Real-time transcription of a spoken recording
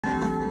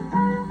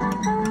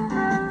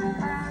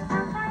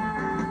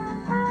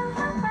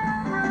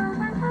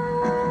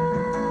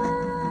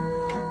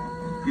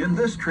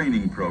this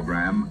training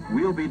program,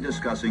 we'll be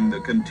discussing the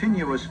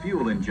continuous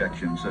fuel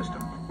injection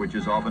system, which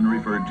is often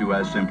referred to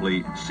as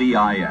simply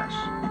CIS.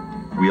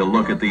 We'll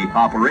look at the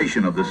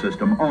operation of the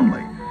system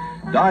only.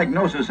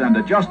 Diagnosis and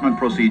adjustment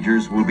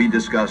procedures will be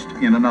discussed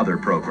in another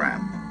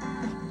program.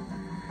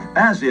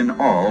 As in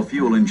all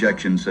fuel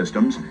injection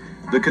systems,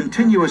 the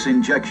continuous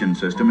injection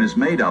system is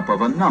made up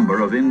of a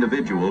number of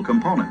individual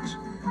components.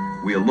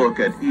 We'll look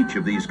at each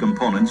of these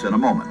components in a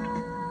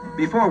moment.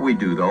 Before we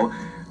do, though,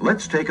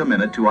 let's take a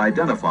minute to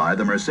identify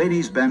the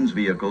Mercedes-Benz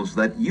vehicles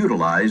that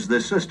utilize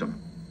this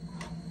system.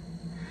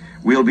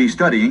 We'll be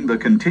studying the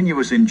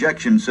continuous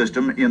injection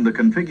system in the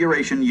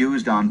configuration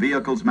used on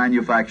vehicles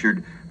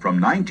manufactured from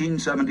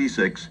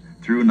 1976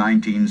 through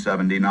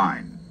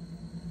 1979.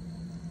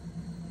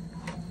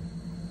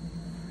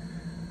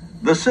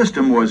 The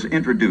system was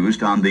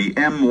introduced on the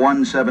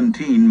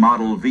M117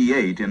 model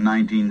V8 in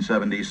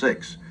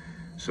 1976.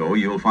 So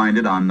you'll find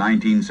it on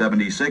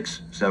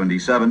 1976,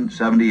 77,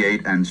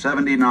 78, and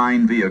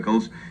 79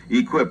 vehicles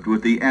equipped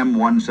with the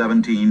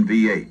M117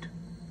 V8.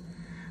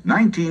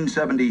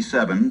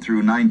 1977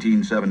 through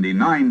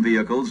 1979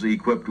 vehicles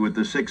equipped with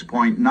the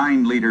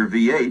 6.9-liter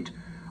V8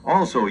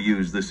 also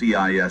use the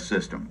CIS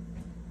system.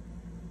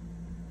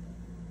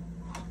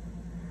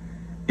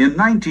 In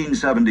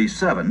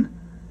 1977,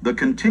 the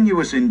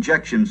continuous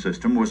injection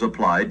system was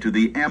applied to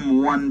the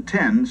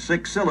M110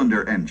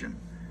 six-cylinder engine.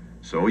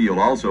 So you'll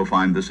also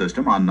find the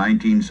system on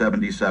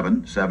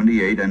 1977,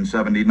 78, and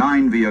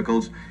 79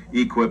 vehicles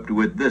equipped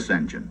with this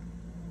engine.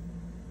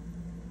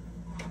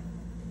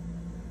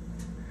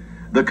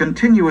 The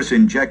continuous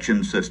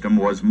injection system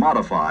was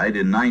modified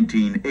in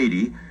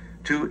 1980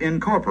 to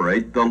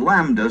incorporate the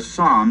Lambda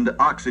Sonde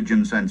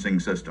oxygen sensing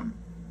system.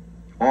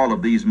 All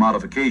of these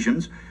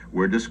modifications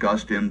were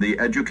discussed in the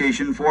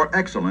Education for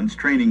Excellence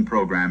training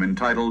program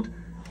entitled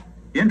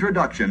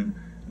Introduction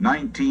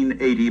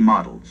 1980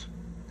 Models.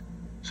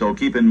 So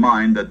keep in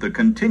mind that the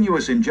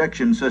continuous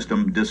injection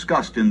system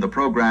discussed in the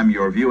program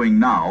you're viewing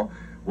now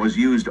was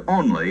used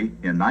only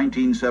in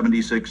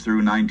 1976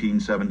 through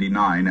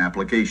 1979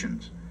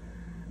 applications.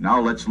 Now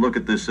let's look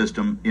at this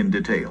system in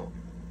detail.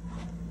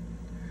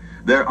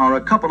 There are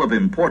a couple of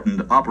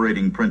important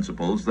operating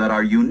principles that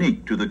are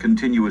unique to the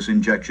continuous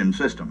injection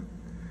system.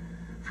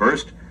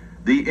 First,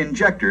 the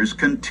injectors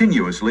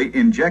continuously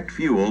inject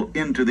fuel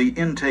into the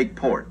intake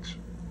ports.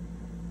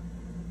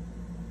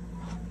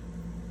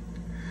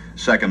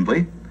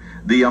 Secondly,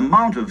 the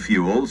amount of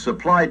fuel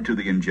supplied to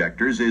the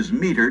injectors is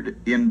metered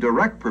in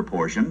direct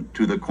proportion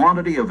to the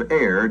quantity of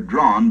air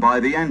drawn by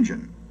the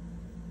engine.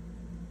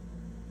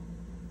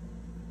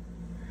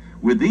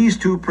 With these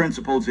two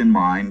principles in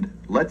mind,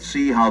 let's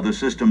see how the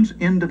system's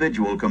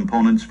individual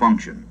components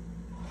function.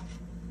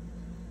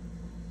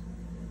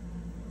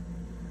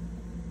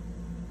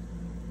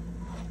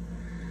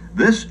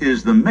 This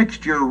is the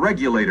mixture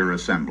regulator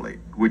assembly,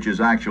 which is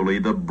actually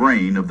the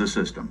brain of the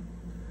system.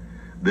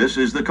 This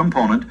is the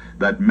component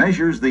that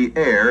measures the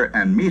air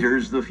and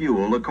meters the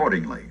fuel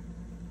accordingly.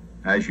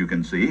 As you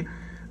can see,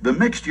 the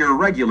mixture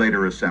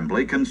regulator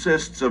assembly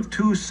consists of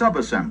two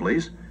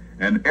sub-assemblies,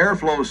 an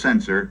airflow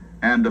sensor,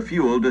 and a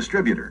fuel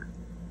distributor.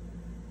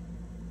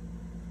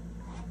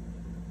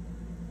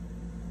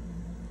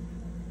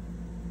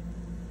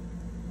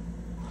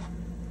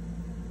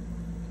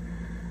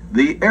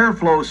 The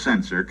airflow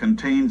sensor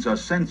contains a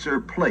sensor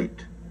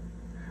plate.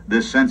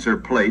 This sensor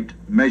plate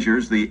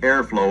measures the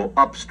airflow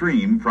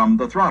upstream from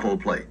the throttle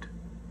plate.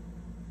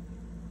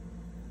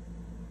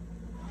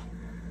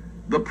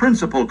 The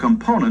principal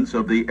components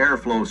of the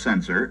airflow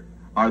sensor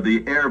are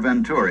the air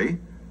venturi,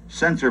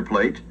 sensor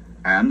plate,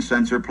 and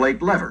sensor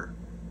plate lever.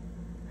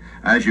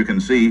 As you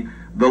can see,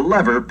 the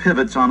lever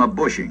pivots on a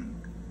bushing.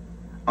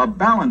 A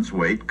balance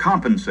weight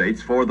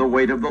compensates for the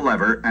weight of the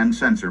lever and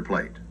sensor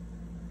plate.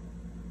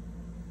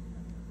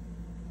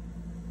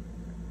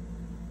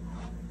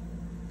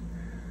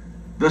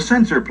 The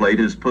sensor plate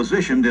is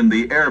positioned in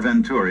the air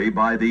venturi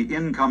by the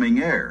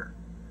incoming air.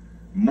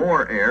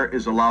 More air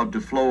is allowed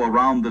to flow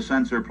around the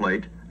sensor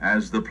plate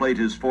as the plate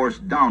is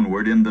forced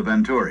downward in the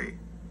venturi.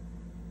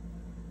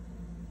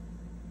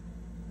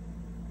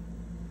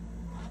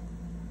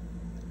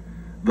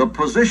 The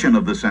position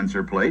of the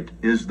sensor plate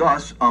is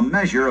thus a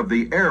measure of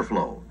the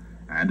airflow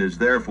and is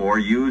therefore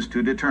used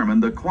to determine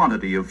the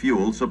quantity of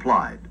fuel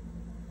supplied.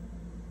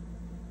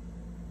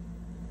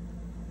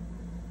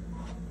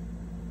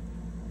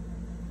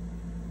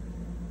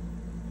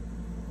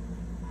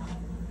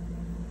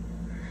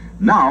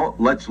 Now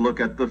let's look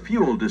at the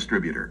fuel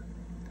distributor.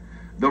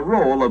 The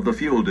role of the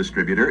fuel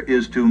distributor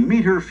is to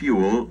meter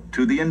fuel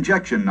to the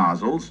injection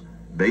nozzles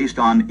based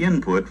on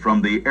input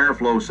from the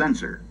airflow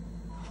sensor.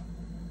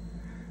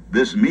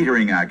 This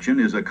metering action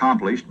is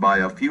accomplished by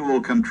a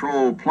fuel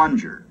control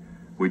plunger,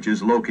 which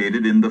is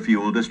located in the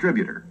fuel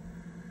distributor.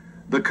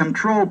 The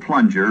control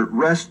plunger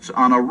rests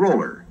on a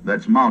roller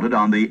that's mounted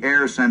on the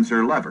air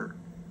sensor lever.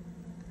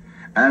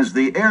 As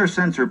the air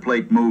sensor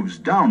plate moves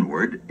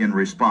downward in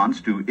response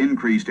to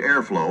increased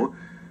airflow,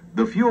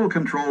 the fuel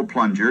control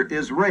plunger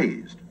is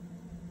raised.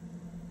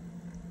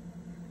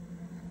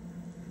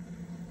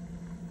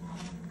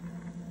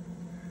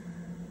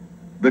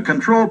 The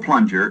control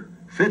plunger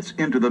fits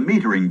into the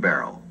metering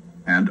barrel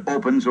and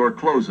opens or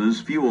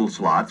closes fuel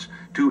slots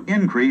to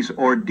increase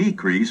or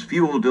decrease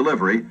fuel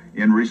delivery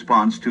in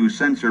response to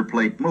sensor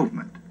plate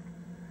movement.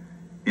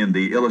 In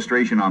the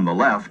illustration on the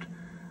left,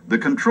 the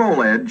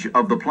control edge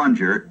of the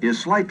plunger is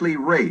slightly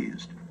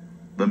raised.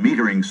 The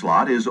metering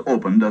slot is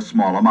opened a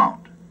small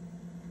amount.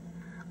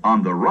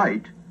 On the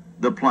right,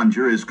 the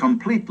plunger is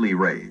completely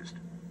raised.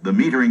 The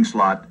metering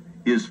slot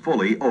is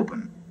fully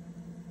open.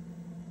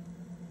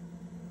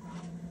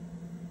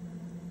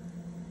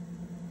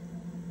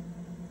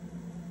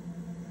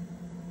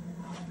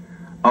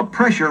 A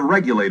pressure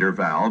regulator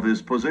valve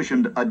is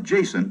positioned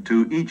adjacent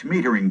to each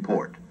metering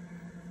port.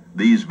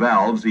 These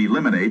valves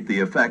eliminate the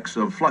effects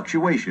of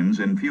fluctuations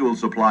in fuel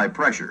supply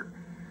pressure.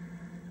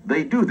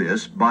 They do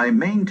this by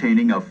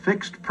maintaining a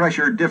fixed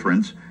pressure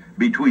difference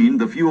between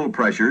the fuel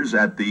pressures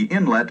at the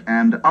inlet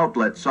and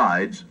outlet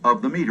sides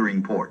of the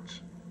metering ports.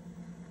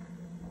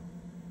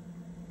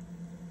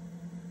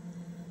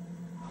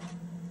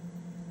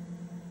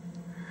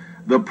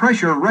 The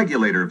pressure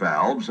regulator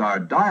valves are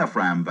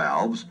diaphragm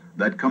valves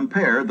that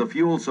compare the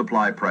fuel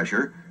supply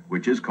pressure,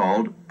 which is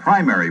called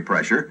primary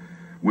pressure,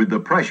 with the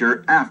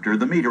pressure after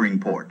the metering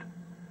port.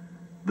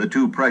 The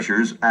two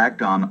pressures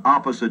act on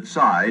opposite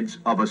sides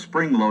of a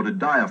spring-loaded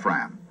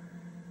diaphragm.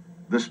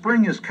 The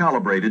spring is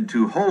calibrated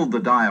to hold the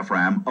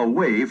diaphragm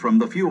away from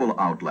the fuel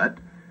outlet,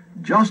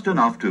 just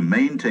enough to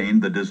maintain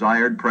the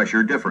desired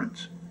pressure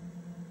difference.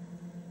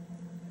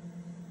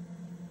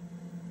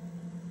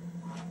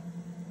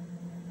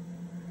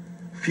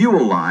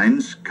 Fuel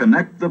lines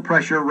connect the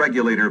pressure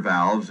regulator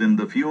valves in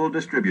the fuel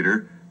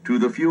distributor to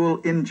the fuel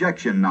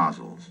injection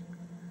nozzles.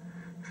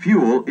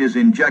 Fuel is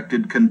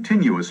injected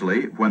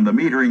continuously when the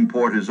metering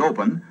port is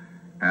open,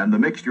 and the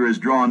mixture is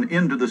drawn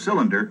into the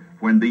cylinder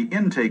when the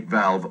intake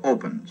valve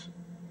opens.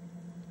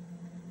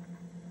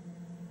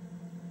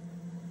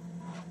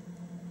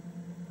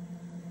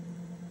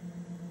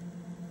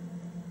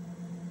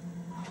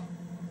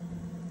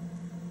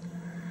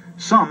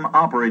 Some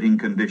operating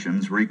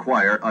conditions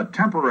require a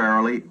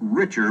temporarily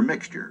richer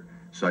mixture,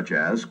 such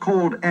as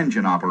cold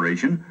engine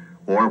operation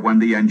or when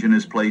the engine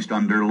is placed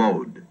under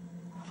load.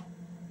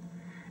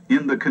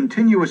 In the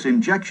continuous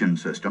injection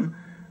system,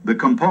 the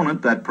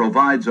component that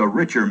provides a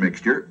richer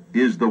mixture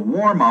is the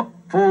warm-up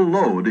full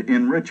load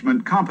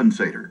enrichment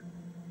compensator.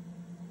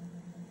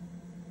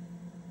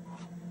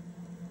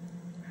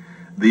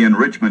 The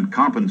enrichment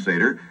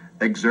compensator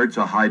exerts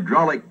a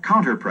hydraulic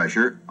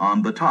counterpressure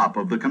on the top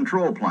of the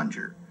control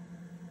plunger.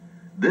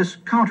 This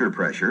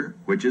counterpressure,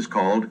 which is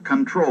called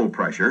control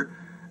pressure,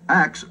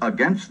 acts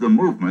against the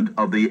movement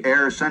of the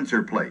air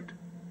sensor plate.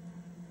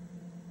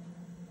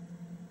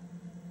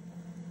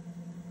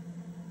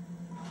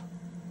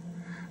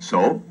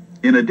 So,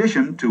 in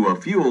addition to a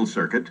fuel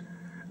circuit,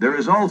 there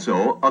is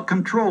also a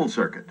control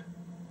circuit.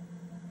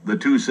 The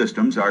two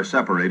systems are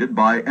separated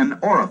by an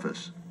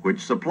orifice, which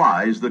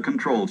supplies the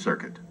control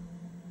circuit.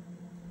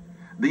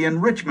 The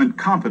enrichment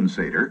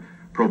compensator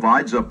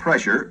provides a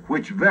pressure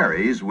which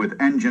varies with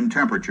engine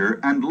temperature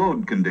and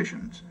load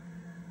conditions.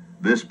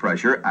 This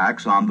pressure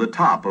acts on the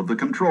top of the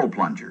control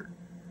plunger.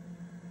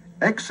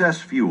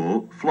 Excess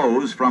fuel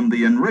flows from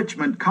the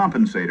enrichment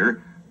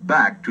compensator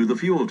back to the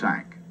fuel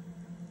tank.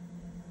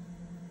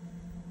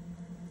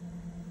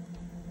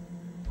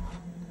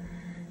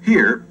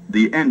 Here,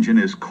 the engine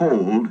is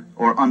cold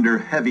or under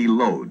heavy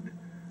load.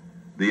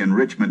 The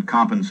enrichment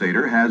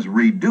compensator has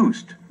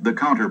reduced the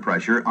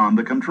counterpressure on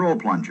the control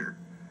plunger.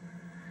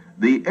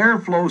 The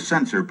airflow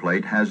sensor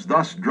plate has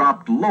thus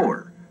dropped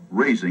lower,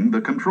 raising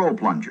the control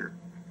plunger.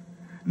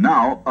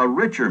 Now, a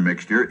richer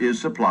mixture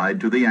is supplied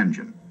to the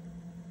engine.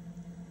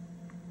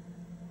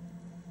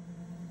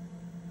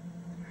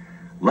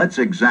 Let's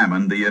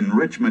examine the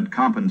enrichment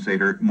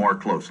compensator more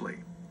closely.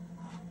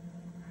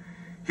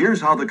 Here's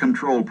how the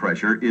control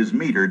pressure is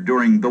metered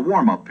during the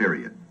warm-up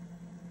period.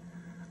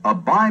 A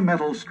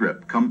bimetal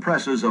strip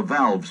compresses a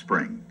valve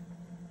spring.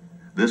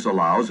 This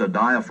allows a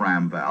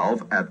diaphragm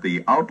valve at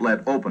the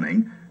outlet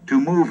opening to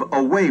move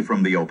away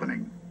from the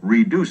opening,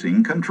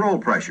 reducing control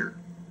pressure.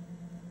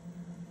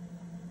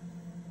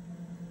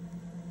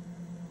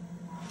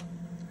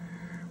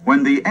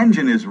 When the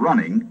engine is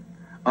running,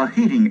 a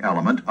heating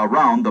element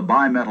around the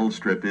bimetal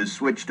strip is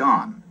switched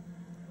on.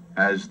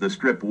 As the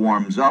strip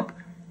warms up,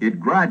 it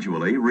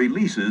gradually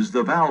releases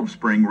the valve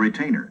spring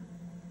retainer.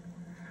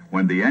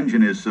 When the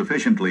engine is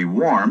sufficiently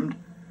warmed,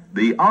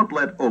 the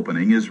outlet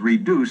opening is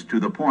reduced to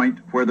the point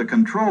where the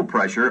control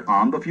pressure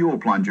on the fuel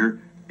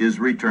plunger is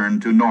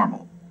returned to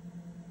normal.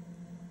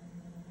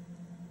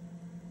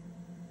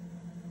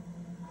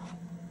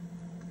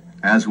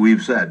 As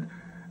we've said,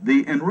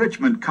 the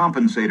enrichment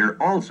compensator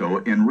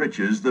also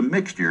enriches the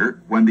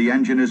mixture when the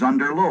engine is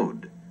under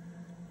load.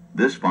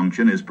 This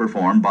function is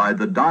performed by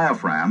the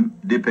diaphragm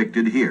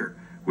depicted here,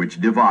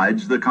 which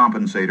divides the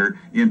compensator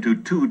into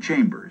two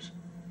chambers.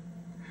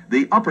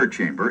 The upper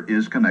chamber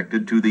is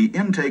connected to the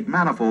intake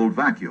manifold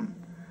vacuum.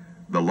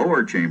 The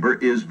lower chamber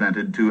is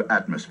vented to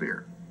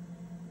atmosphere.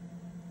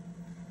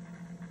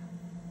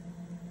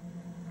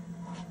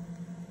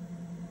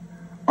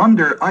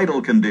 Under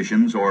idle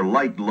conditions or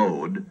light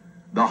load,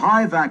 the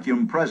high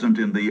vacuum present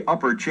in the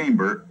upper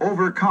chamber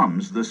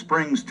overcomes the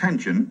spring's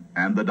tension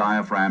and the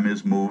diaphragm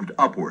is moved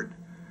upward.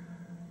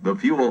 The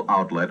fuel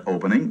outlet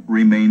opening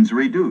remains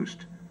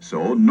reduced,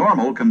 so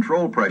normal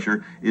control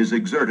pressure is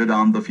exerted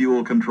on the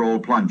fuel control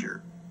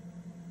plunger.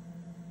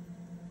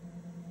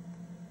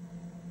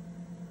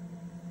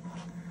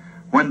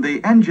 When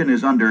the engine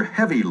is under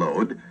heavy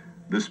load,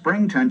 the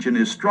spring tension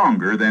is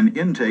stronger than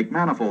intake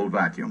manifold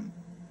vacuum.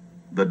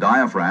 The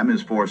diaphragm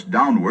is forced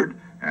downward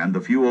and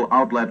the fuel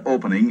outlet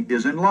opening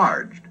is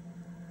enlarged.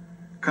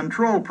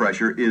 Control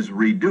pressure is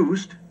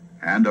reduced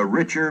and a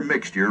richer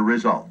mixture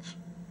results.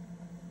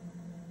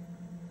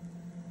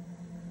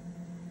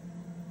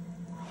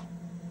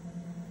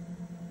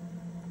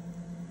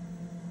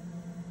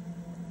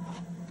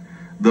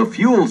 The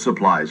fuel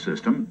supply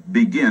system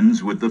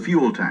begins with the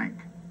fuel tank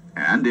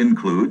and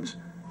includes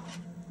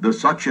the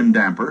suction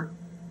damper,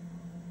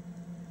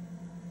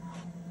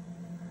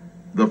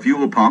 the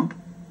fuel pump,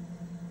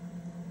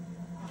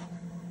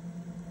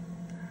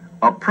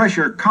 a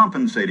pressure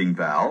compensating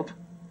valve,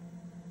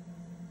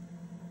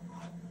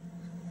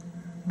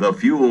 the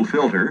fuel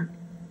filter,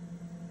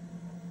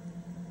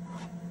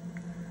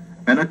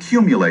 an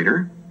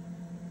accumulator,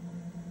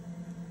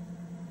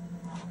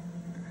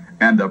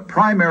 and a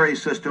primary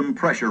system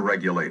pressure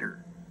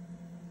regulator.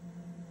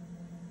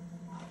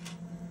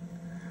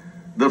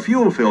 The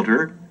fuel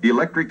filter,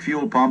 electric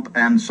fuel pump,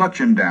 and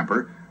suction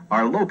damper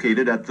are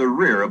located at the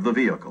rear of the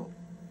vehicle.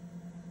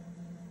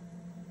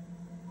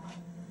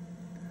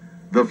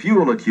 The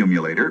fuel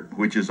accumulator,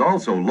 which is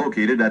also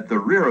located at the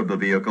rear of the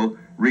vehicle,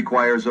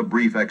 requires a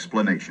brief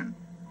explanation.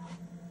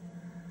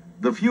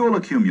 The fuel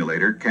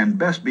accumulator can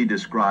best be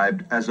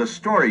described as a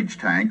storage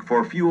tank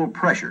for fuel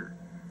pressure.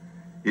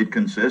 It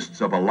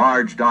consists of a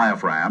large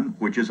diaphragm,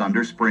 which is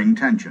under spring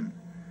tension.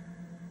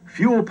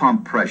 Fuel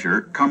pump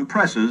pressure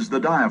compresses the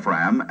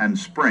diaphragm and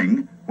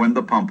spring when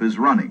the pump is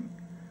running.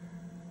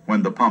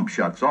 When the pump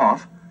shuts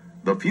off,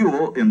 the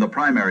fuel in the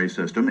primary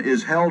system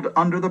is held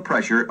under the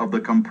pressure of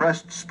the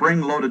compressed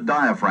spring-loaded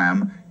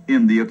diaphragm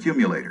in the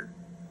accumulator.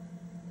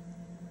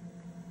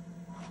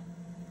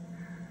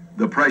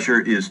 The pressure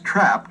is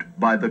trapped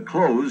by the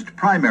closed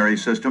primary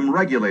system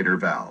regulator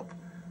valve,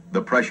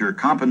 the pressure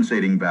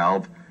compensating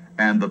valve,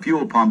 and the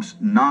fuel pump's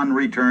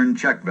non-return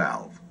check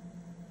valve.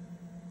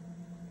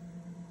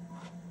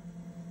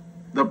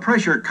 The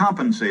pressure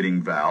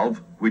compensating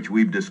valve, which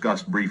we've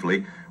discussed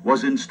briefly,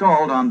 was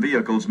installed on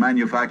vehicles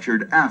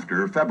manufactured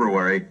after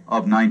February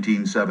of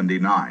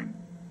 1979.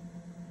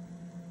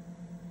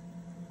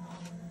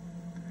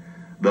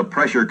 The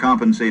pressure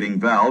compensating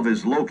valve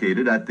is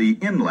located at the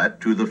inlet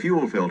to the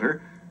fuel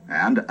filter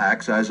and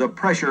acts as a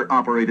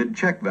pressure-operated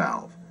check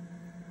valve.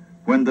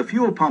 When the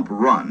fuel pump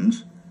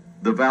runs,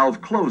 the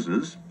valve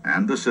closes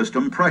and the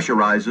system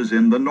pressurizes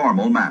in the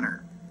normal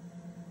manner.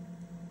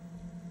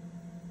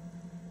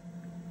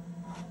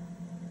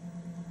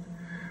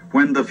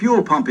 When the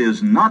fuel pump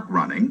is not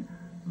running,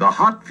 the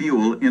hot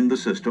fuel in the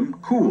system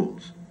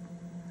cools.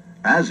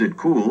 As it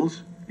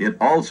cools, it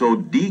also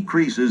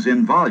decreases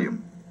in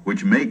volume,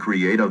 which may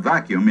create a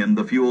vacuum in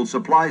the fuel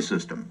supply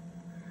system.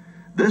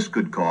 This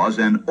could cause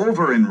an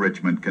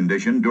over-enrichment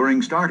condition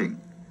during starting.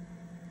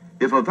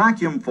 If a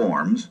vacuum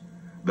forms,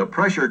 the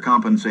pressure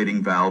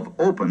compensating valve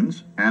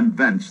opens and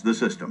vents the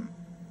system.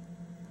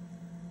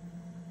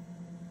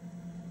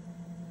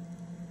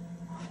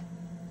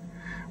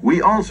 We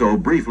also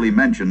briefly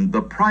mentioned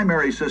the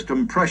primary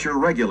system pressure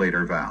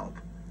regulator valve.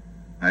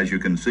 As you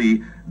can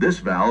see, this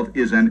valve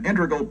is an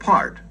integral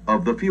part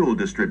of the fuel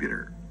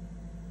distributor.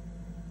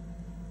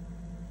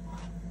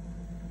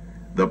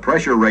 The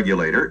pressure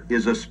regulator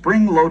is a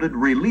spring-loaded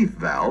relief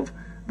valve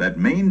that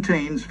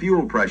maintains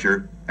fuel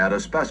pressure at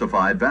a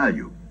specified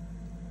value.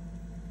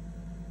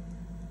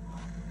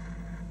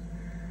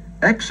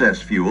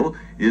 Excess fuel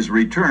is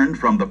returned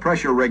from the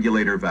pressure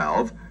regulator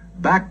valve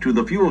back to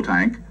the fuel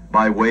tank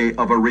by way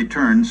of a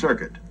return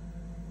circuit.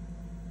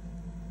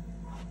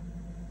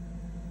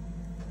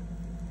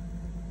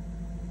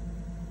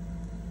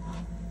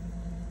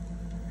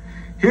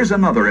 Here's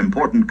another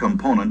important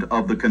component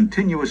of the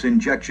continuous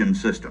injection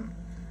system.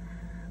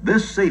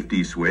 This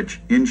safety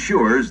switch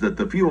ensures that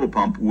the fuel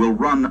pump will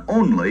run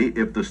only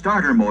if the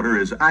starter motor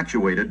is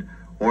actuated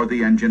or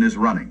the engine is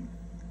running.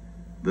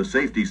 The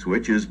safety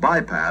switch is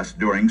bypassed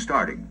during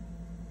starting.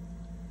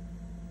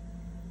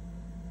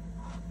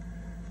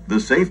 The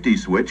safety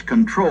switch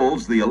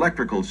controls the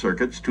electrical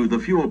circuits to the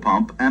fuel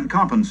pump and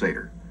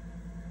compensator.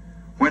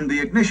 When the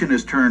ignition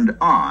is turned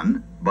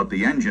on, but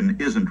the engine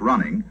isn't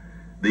running,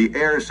 the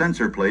air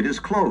sensor plate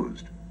is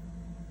closed.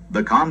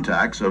 The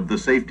contacts of the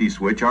safety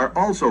switch are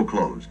also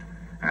closed,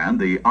 and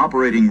the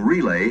operating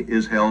relay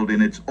is held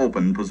in its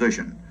open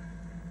position.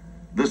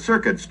 The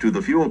circuits to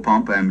the fuel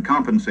pump and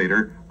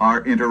compensator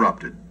are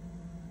interrupted.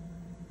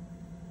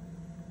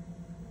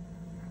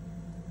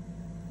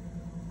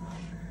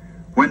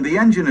 When the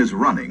engine is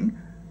running,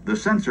 the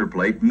sensor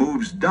plate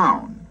moves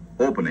down,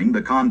 opening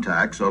the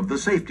contacts of the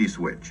safety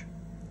switch.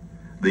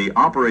 The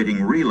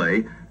operating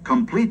relay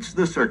completes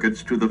the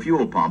circuits to the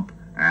fuel pump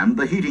and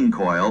the heating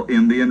coil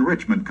in the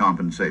enrichment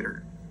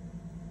compensator.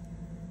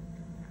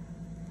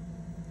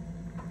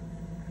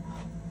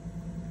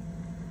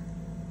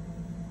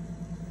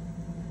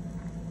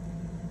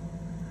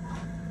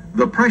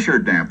 The pressure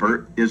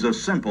damper is a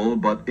simple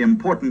but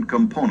important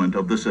component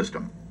of the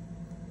system.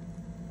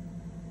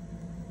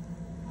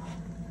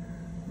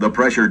 The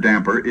pressure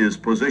damper is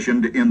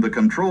positioned in the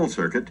control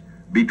circuit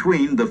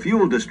between the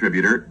fuel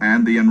distributor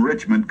and the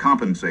enrichment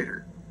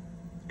compensator.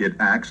 It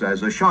acts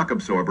as a shock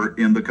absorber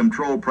in the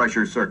control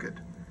pressure circuit.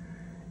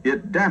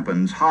 It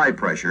dampens high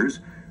pressures,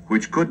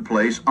 which could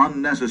place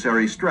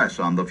unnecessary stress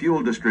on the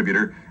fuel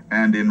distributor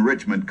and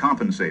enrichment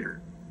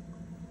compensator.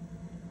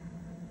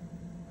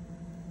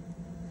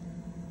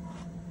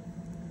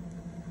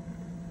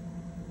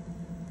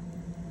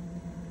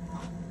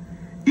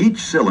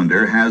 Each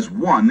cylinder has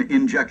one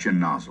injection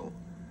nozzle.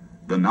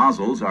 The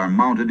nozzles are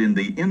mounted in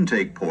the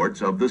intake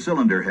ports of the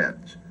cylinder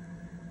heads.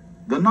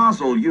 The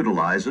nozzle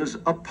utilizes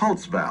a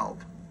pulse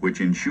valve,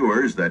 which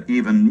ensures that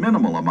even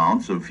minimal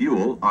amounts of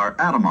fuel are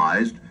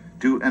atomized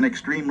to an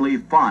extremely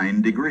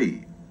fine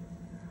degree.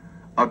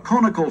 A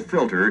conical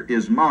filter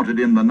is mounted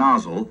in the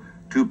nozzle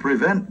to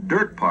prevent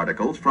dirt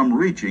particles from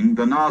reaching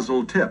the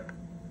nozzle tip.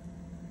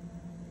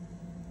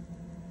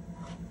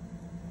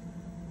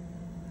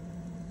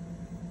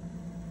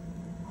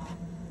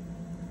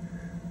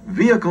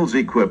 Vehicles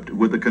equipped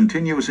with the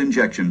continuous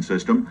injection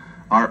system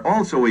are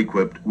also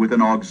equipped with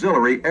an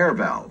auxiliary air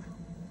valve.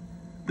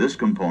 This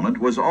component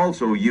was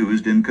also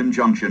used in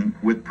conjunction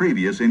with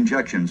previous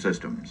injection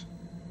systems.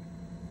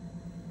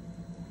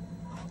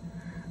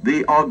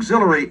 The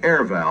auxiliary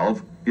air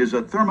valve is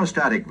a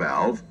thermostatic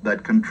valve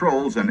that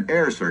controls an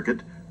air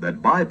circuit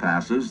that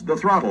bypasses the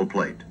throttle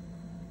plate.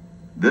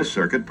 This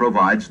circuit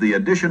provides the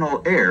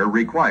additional air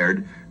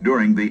required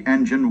during the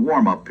engine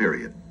warm-up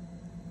period.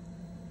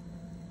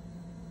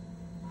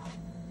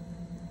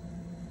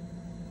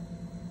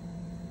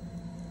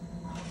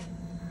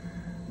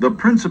 The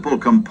principal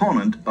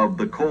component of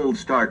the cold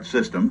start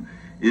system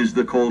is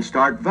the cold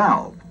start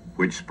valve,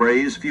 which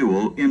sprays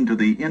fuel into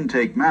the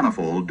intake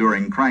manifold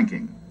during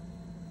cranking.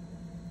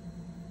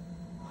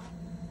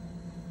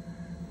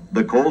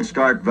 The cold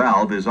start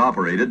valve is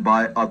operated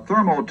by a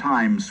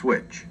thermotime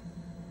switch.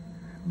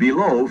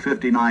 Below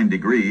 59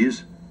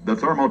 degrees, the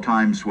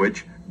thermotime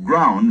switch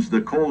grounds the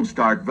cold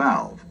start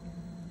valve.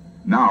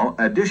 Now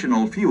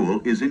additional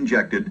fuel is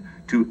injected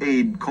to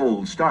aid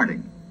cold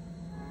starting.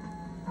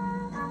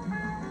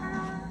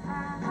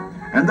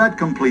 And that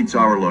completes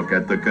our look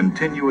at the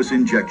continuous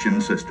injection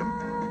system.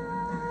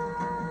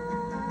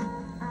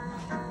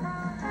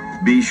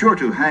 Be sure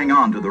to hang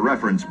on to the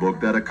reference book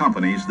that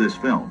accompanies this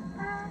film.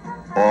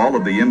 All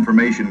of the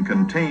information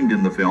contained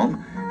in the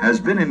film has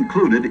been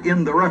included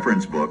in the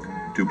reference book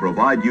to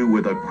provide you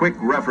with a quick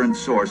reference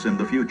source in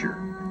the future.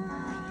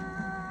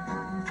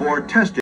 For testing